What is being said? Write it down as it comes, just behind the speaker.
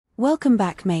Welcome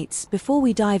back, mates. Before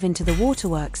we dive into the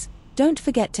Waterworks, don't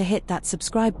forget to hit that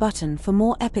subscribe button for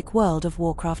more epic World of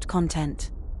Warcraft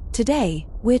content. Today,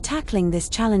 we're tackling this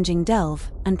challenging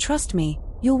delve, and trust me,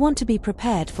 you'll want to be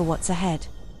prepared for what's ahead.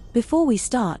 Before we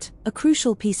start, a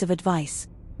crucial piece of advice: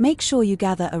 make sure you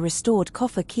gather a restored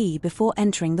coffer key before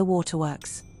entering the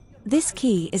Waterworks. This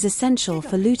key is essential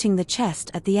for looting the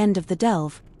chest at the end of the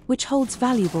delve, which holds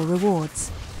valuable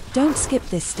rewards. Don't skip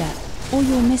this step, or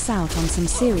you'll miss out on some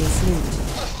serious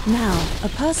loot. Now, a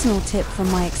personal tip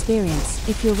from my experience: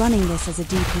 if you're running this as a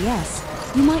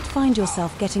DPS, you might find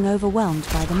yourself getting overwhelmed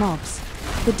by the mobs.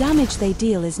 The damage they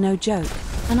deal is no joke,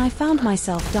 and I found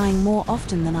myself dying more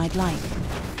often than I'd like.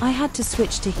 I had to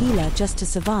switch to healer just to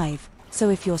survive, so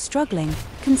if you're struggling,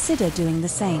 consider doing the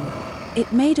same.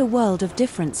 It made a world of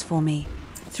difference for me.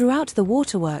 Throughout the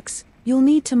Waterworks, you'll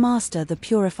need to master the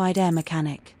purified air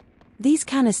mechanic. These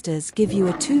canisters give you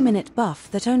a 2-minute buff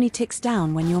that only ticks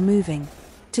down when you're moving.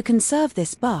 To conserve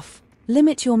this buff,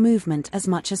 limit your movement as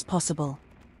much as possible.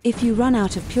 If you run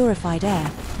out of purified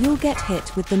air, you'll get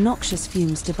hit with the noxious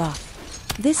fumes debuff.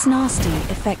 This nasty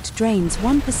effect drains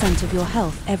 1% of your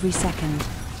health every second.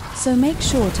 So make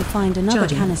sure to find another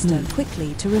canister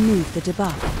quickly to remove the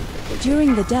debuff.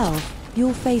 During the delve,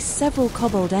 you'll face several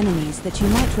kobold enemies that you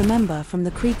might remember from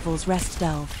the Creekville's Rest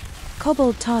delve.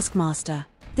 Kobold Taskmaster.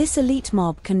 This elite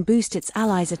mob can boost its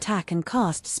allies' attack and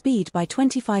cast speed by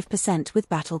 25% with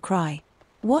Battle Cry.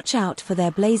 Watch out for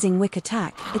their Blazing Wick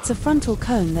attack. It's a frontal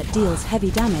cone that deals heavy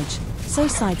damage, so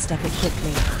sidestep it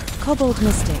quickly. Kobold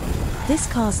Mystic. This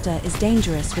caster is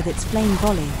dangerous with its flame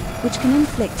volley, which can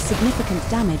inflict significant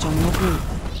damage on your group.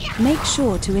 Make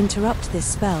sure to interrupt this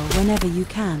spell whenever you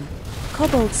can.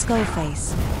 Kobold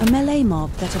Skullface, a melee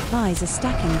mob that applies a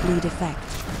stacking bleed effect.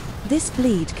 This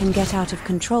bleed can get out of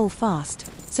control fast,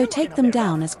 so take them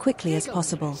down as quickly as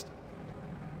possible.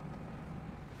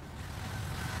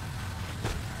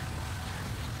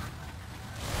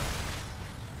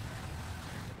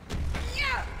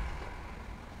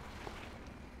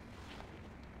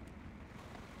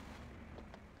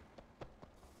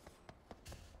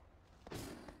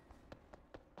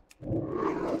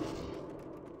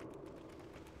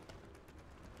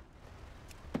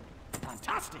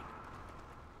 Fantastic!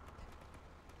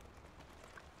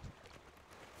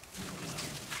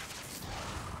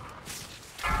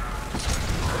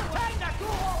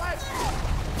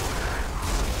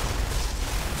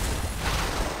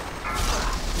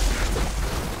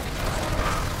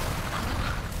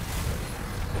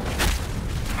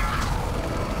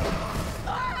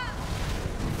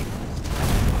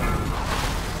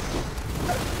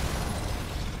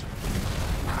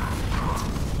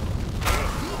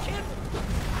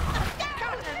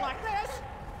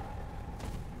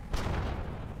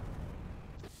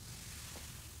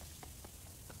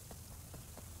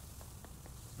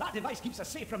 That device keeps us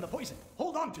safe from the poison.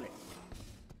 Hold on to it.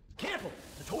 Careful!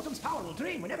 The totem's power will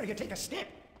drain whenever you take a step.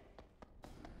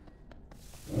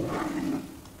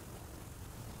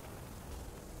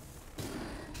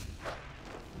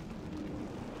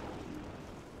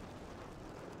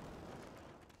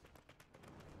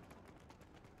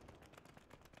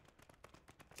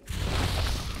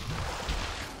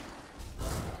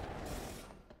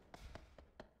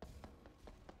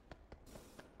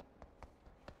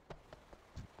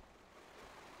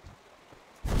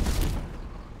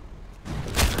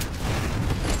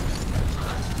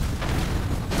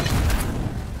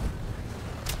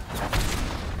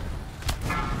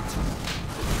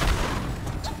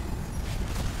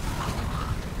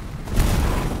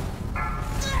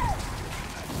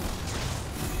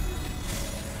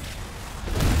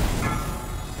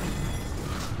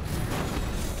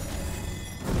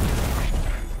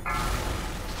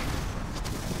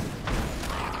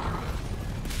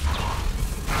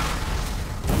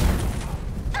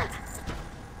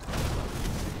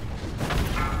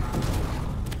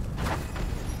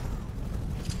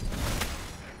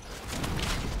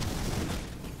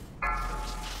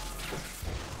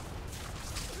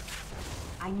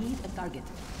 I need a target.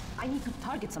 I need to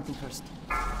target something first.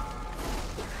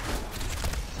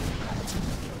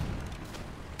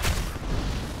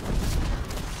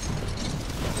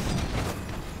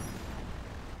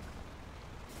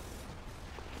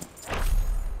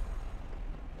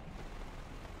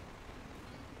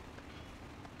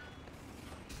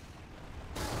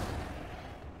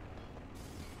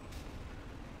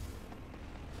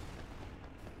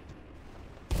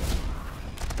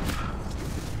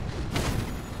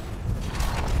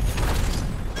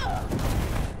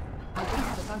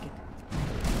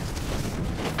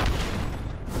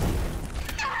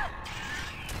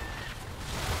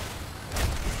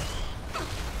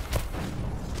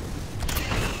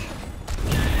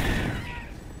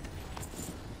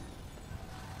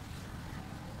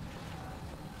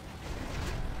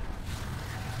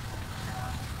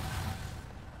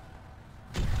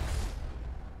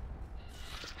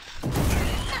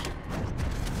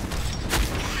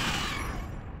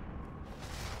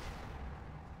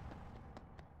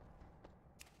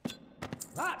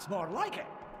 That's more like it.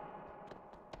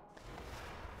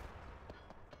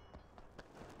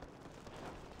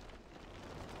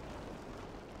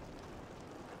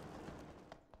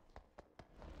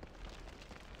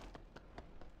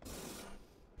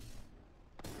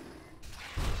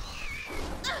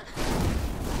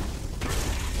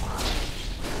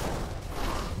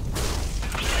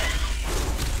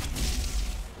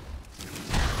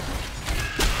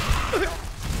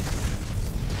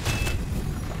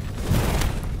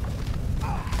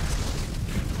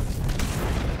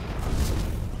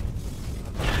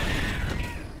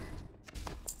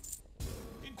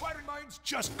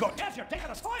 Just got. Yes, you're taking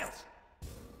the spoils.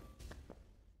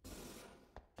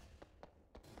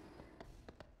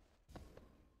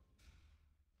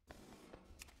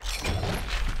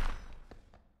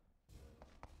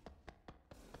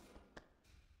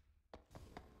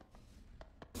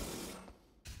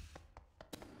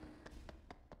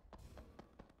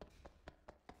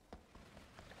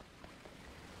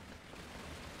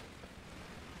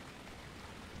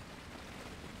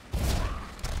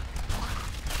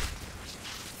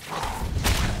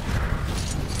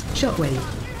 Shockwave.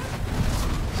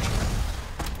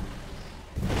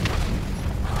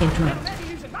 Interrupt.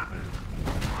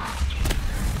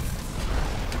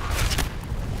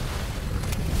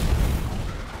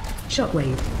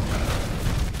 Shockwave.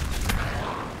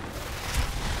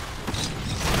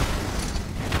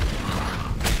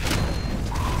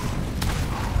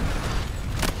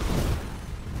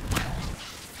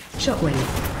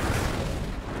 Shockwave.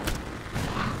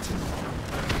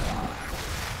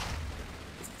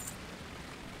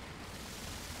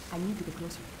 I need to get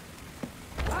closer.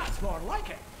 That's more like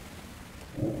it.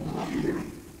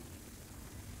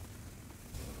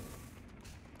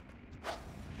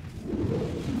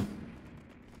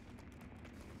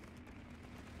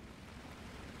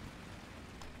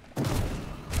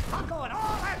 I'm going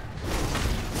all in.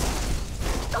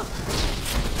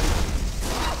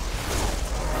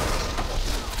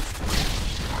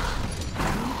 I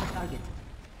need a target.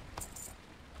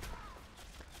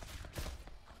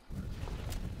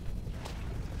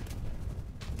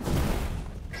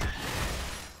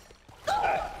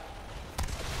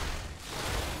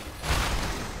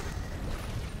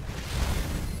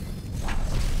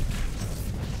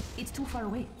 It's too far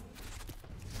away.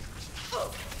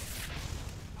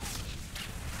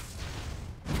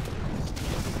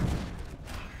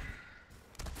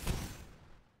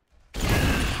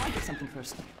 Target something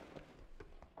first.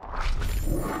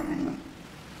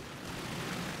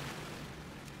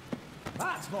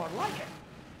 That's more like it.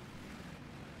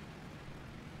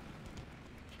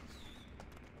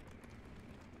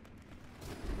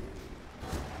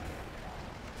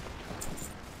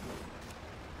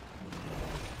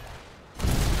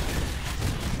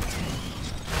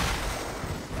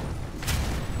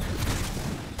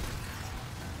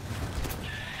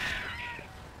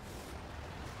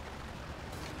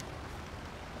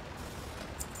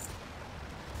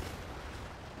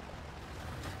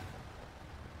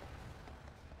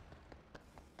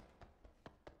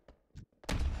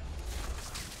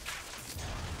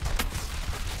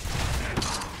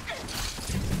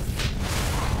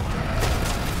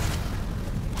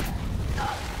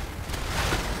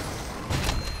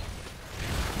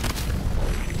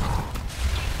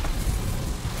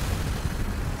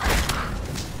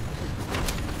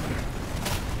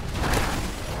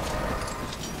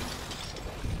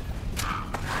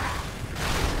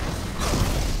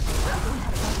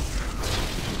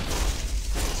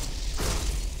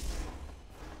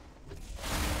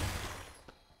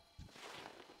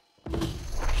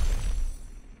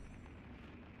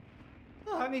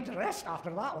 I need to rest after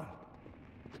that one.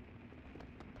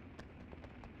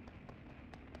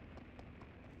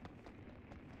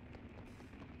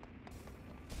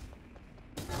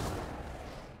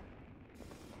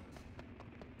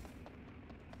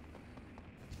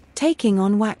 Taking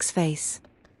on Waxface.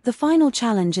 The final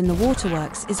challenge in the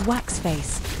Waterworks is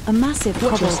Waxface, a massive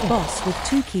cobbled boss with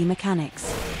two key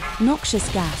mechanics. Noxious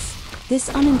gas. This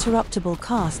uninterruptible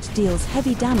cast deals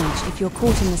heavy damage if you're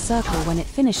caught in the circle when it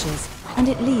finishes, and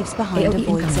it leaves behind a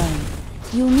void zone.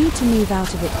 You'll need to move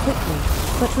out of it quickly,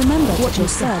 but remember to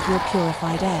conserve your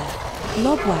purified air.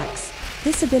 Lob Wax.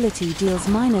 This ability deals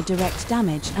minor direct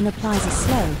damage and applies a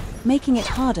slow, making it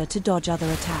harder to dodge other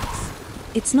attacks.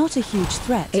 It's not a huge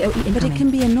threat, but it can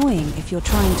be annoying if you're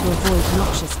trying to avoid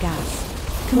noxious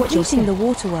gas. Completing the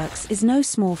Waterworks is no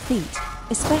small feat,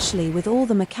 especially with all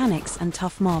the mechanics and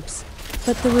tough mobs.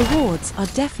 But the rewards are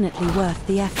definitely worth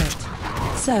the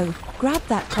effort. So, grab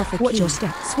that coffer key,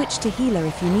 switch to healer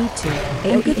if you need to,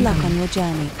 and good luck on your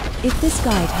journey. If this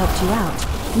guide helped you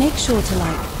out, make sure to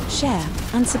like, share,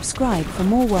 and subscribe for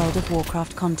more World of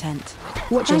Warcraft content.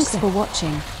 Watch your Thanks step. for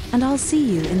watching, and I'll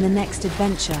see you in the next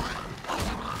adventure.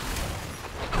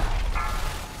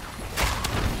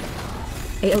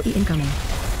 AOE incoming.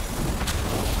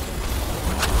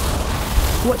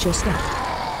 Watch your step.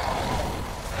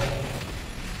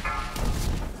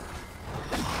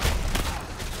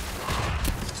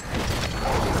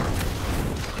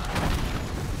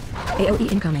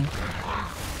 AOE incoming.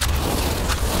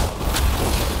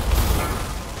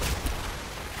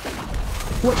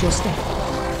 Watch your step.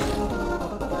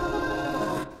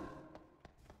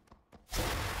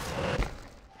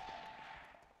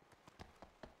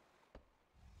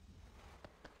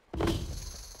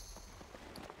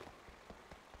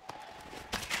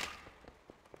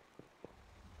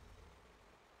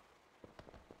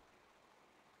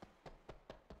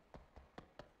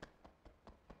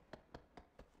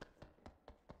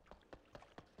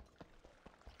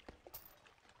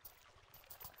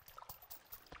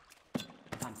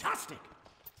 Fantastic!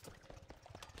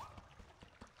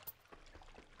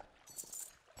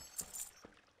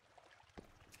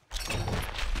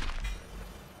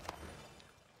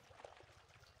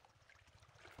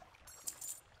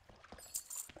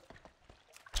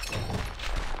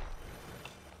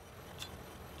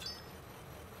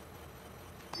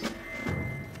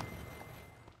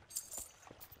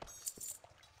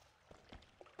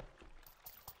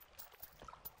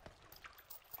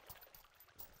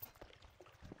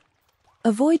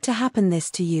 Avoid to happen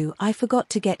this to you. I forgot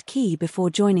to get key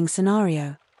before joining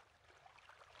scenario.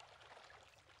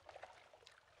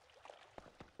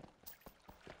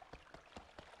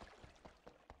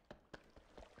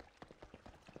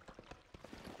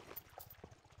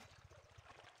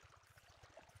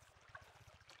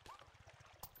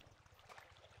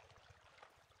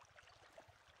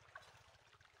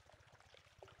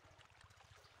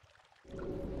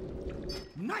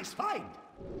 Nice find!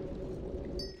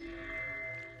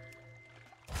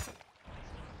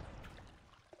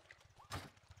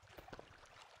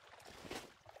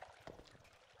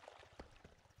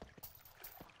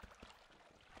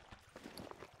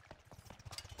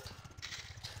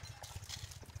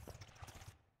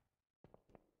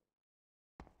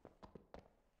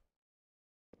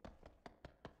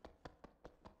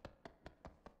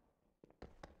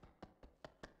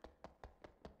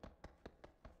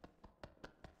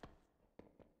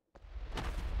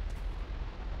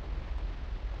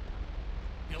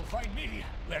 You'll find me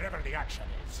wherever the action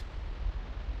is.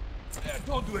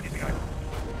 Don't do anything I